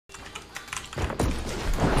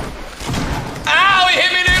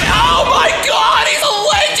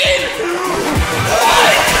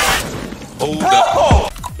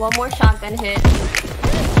One more shotgun hit.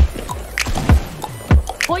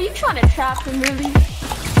 Boy, you trying to trap him, really?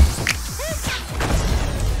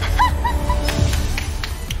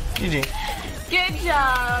 GG. Good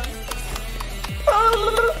job.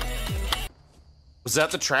 Was that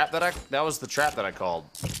the trap that that was the trap that I called?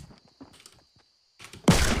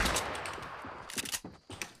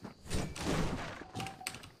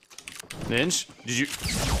 Ninja, did you?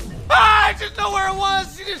 Ah, I just know where it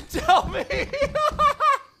was. You didn't tell me.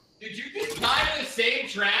 Did you just die in the same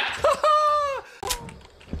trap?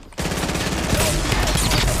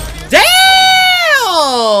 Damn!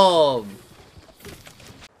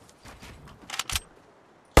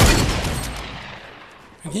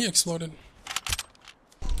 And he exploded.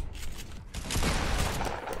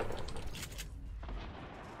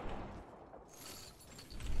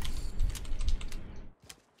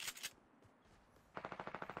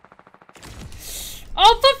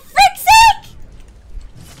 Oh, for frick's sake!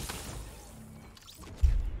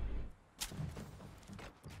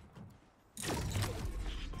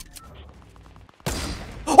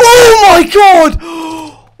 Oh my god!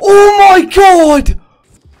 Oh my god!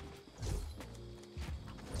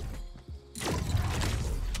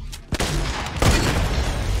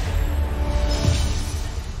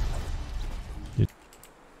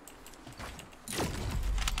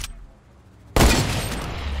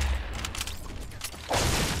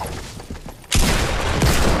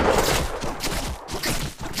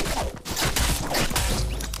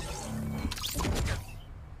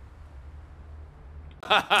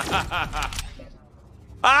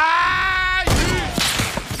 Ah!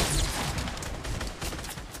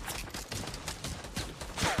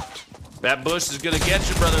 That bush is gonna get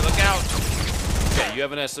you, brother. Look out. Okay, you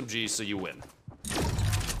have an SMG, so you win.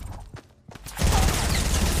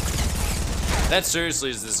 That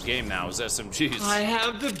seriously is this game now, is SMGs. I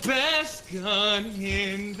have the best gun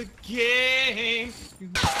in the game.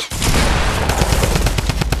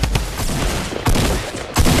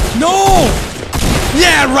 No!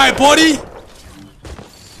 Yeah, right, buddy!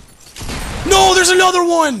 No, there's another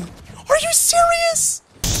one! Are you serious?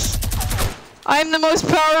 I'm the most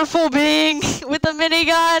powerful being with a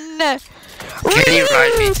minigun. Can you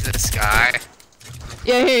ride me to the sky?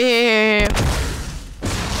 Yeah, here.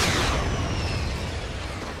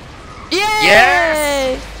 Yay!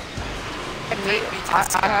 Yes!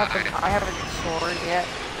 I haven't scored yet.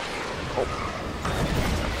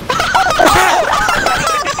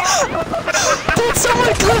 Did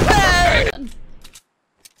someone clip that?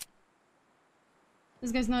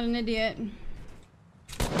 This guy's not an idiot.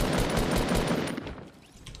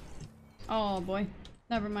 Oh boy.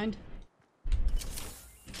 Never mind.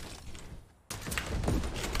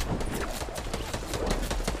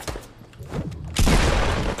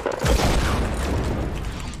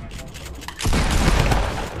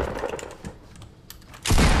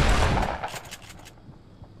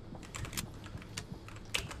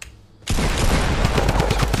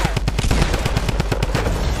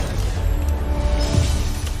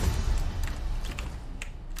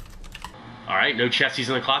 Alright, no chesties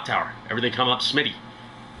in the clock tower. Everything come up Smitty.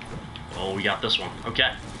 Oh, we got this one.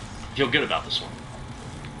 Okay. Feel good about this one.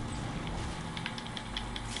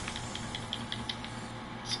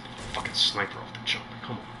 Fucking sniper off the jump.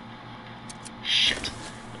 Come on. Shit.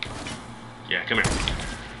 Yeah, come here.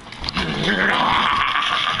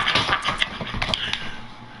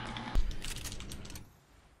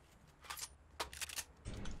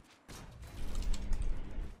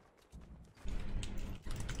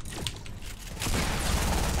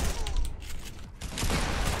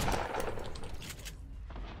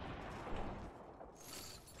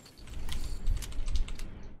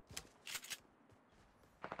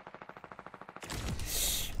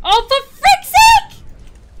 Oh, for frick's sake!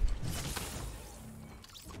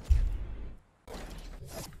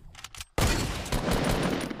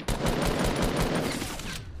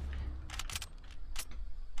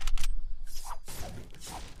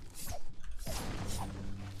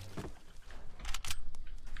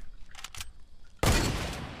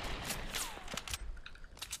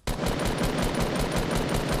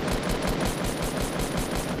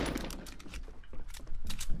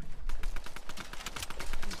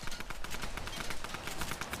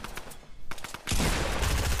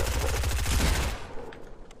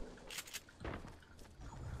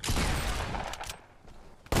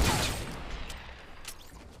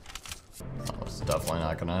 Definitely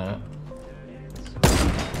not gonna hit.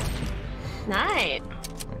 Nice.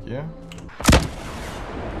 Thank you.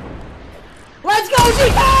 Let's go,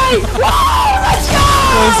 DK! Whoa, let's go!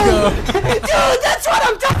 Let's go! Dude, that's what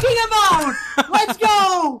I'm talking about! Let's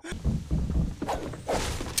go!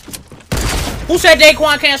 Who said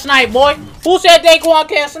Daquan can't snipe, boy? Who said Daquan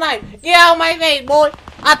can't snipe? Get out of my face, boy.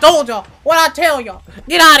 I told y'all. What I tell y'all?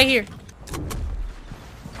 Get out of here.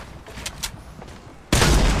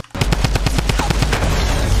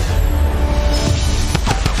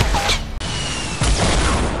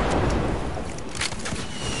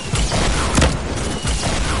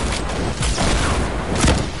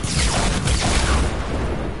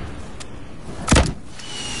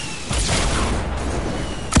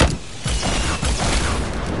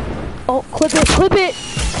 Oh, clip it, clip it!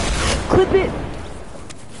 Clip it!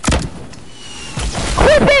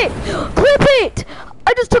 Clip it! Clip it!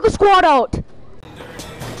 I just took a squad out!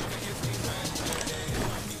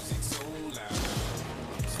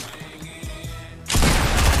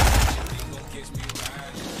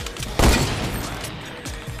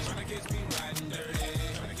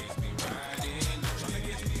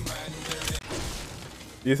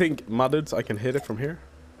 You think, Muddeds, I can hit it from here?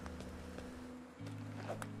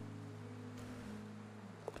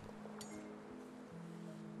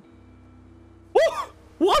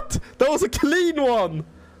 What? That was a clean one!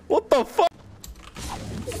 What the fuck?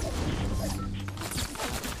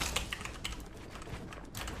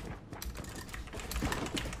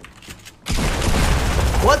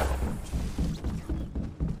 What?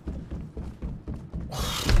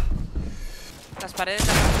 Las paredes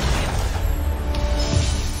de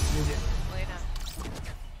Buena.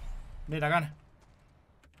 Mira, gana.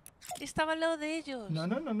 Estaba al lado de ellos. No.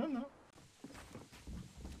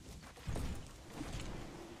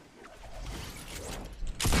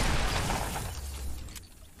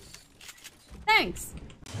 Thanks.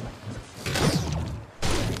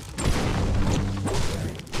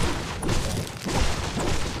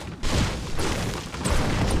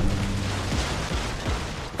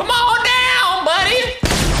 Come on down, buddy.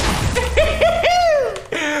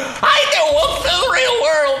 I can walk through the real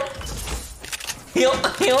world.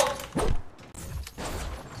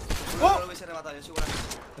 ¡Oh!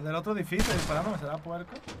 En el otro edificio disparándome, ¿será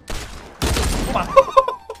puerco? ¡Toma!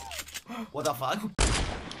 What the fuck?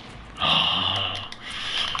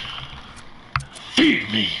 Feed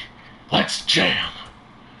me. Let's jam.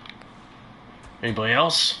 Anybody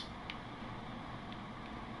else?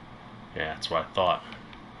 Yeah, that's what I thought.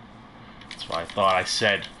 That's what I thought. I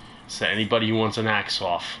said anybody who wants an axe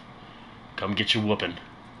off, come get your whooping.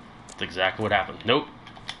 That's exactly what happened. Nope.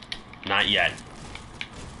 Not yet.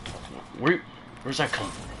 Where's that come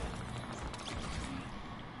from?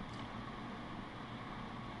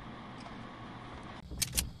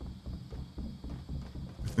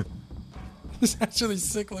 It's actually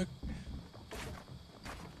sick, look.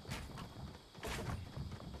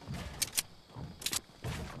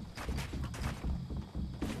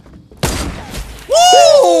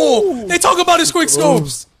 Woo! They talk about his quick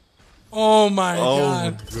scopes. Oh my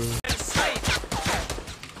god.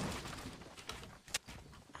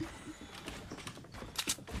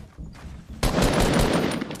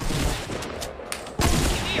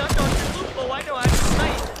 Why do I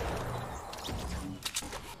snipe?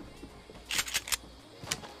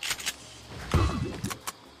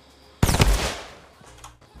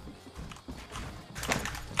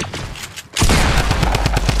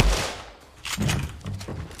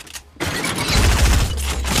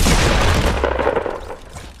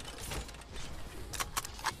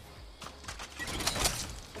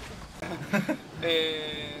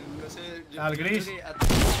 No sé, yo al gris.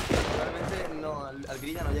 Realmente no, al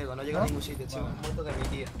gris ya no llego a ningún sitio, estoy más muerto que mi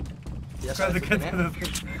tía. Ya sabes quién es.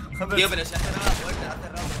 Tío, pero se ha cerrado la puerta, ha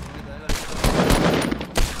cerrado un poquito,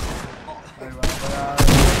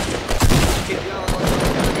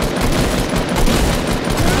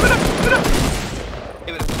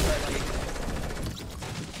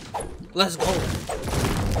 Let's go.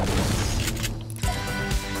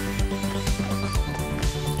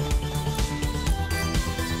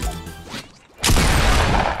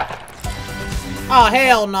 Oh,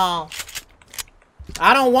 hell no.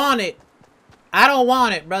 I don't want it. I don't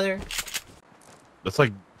want it, brother. That's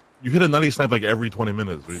like, you hit a 90 snipe like every 20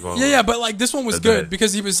 minutes. Yeah, but like this one was good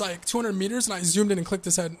because he was like 200 meters and I zoomed in and clicked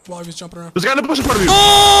his head while he was jumping around. There's a guy in the bush in front of you.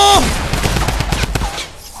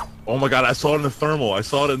 Oh my god, I saw it in the thermal.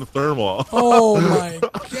 Oh my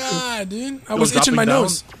god, dude. I was itching my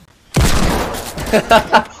nose.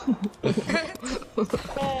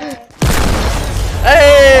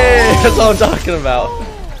 Hey, that's what I'm talking about.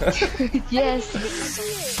 Yes.